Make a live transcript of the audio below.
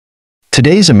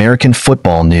Today's American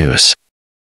football news.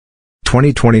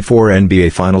 2024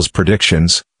 NBA Finals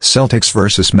predictions, Celtics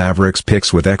vs Mavericks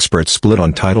picks with experts split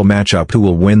on title matchup. Who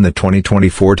will win the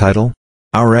 2024 title?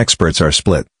 Our experts are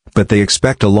split, but they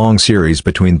expect a long series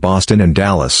between Boston and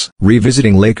Dallas.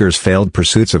 Revisiting Lakers' failed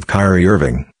pursuits of Kyrie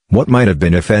Irving, what might have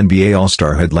been if NBA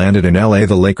All-Star had landed in LA?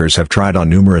 The Lakers have tried on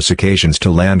numerous occasions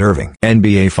to land Irving.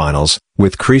 NBA Finals,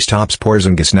 with Kristaps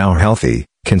Porzingis now healthy,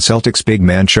 can Celtics big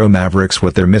man show Mavericks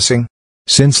what they're missing?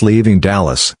 Since leaving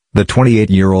Dallas, the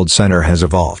 28-year-old center has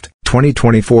evolved.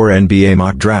 2024 NBA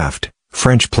Mock Draft,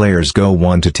 French players go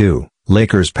 1-2,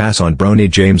 Lakers pass on Bronny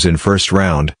James in first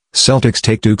round, Celtics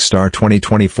take Duke star.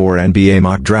 2024 NBA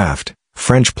Mock Draft,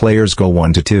 French players go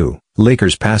 1-2,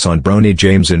 Lakers pass on Bronny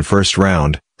James in first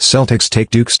round, Celtics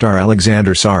take Duke star.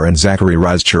 Alexander Sarr and Zachary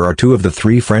Rizcher are two of the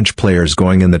three French players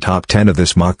going in the top 10 of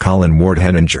this mock. Colin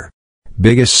Ward-Henninger.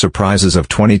 Biggest surprises of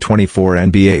 2024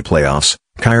 NBA playoffs,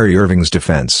 Kyrie Irving's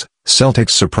defense,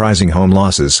 Celtics' surprising home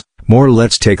losses. More.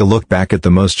 Let's take a look back at the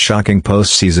most shocking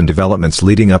postseason developments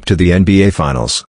leading up to the NBA Finals.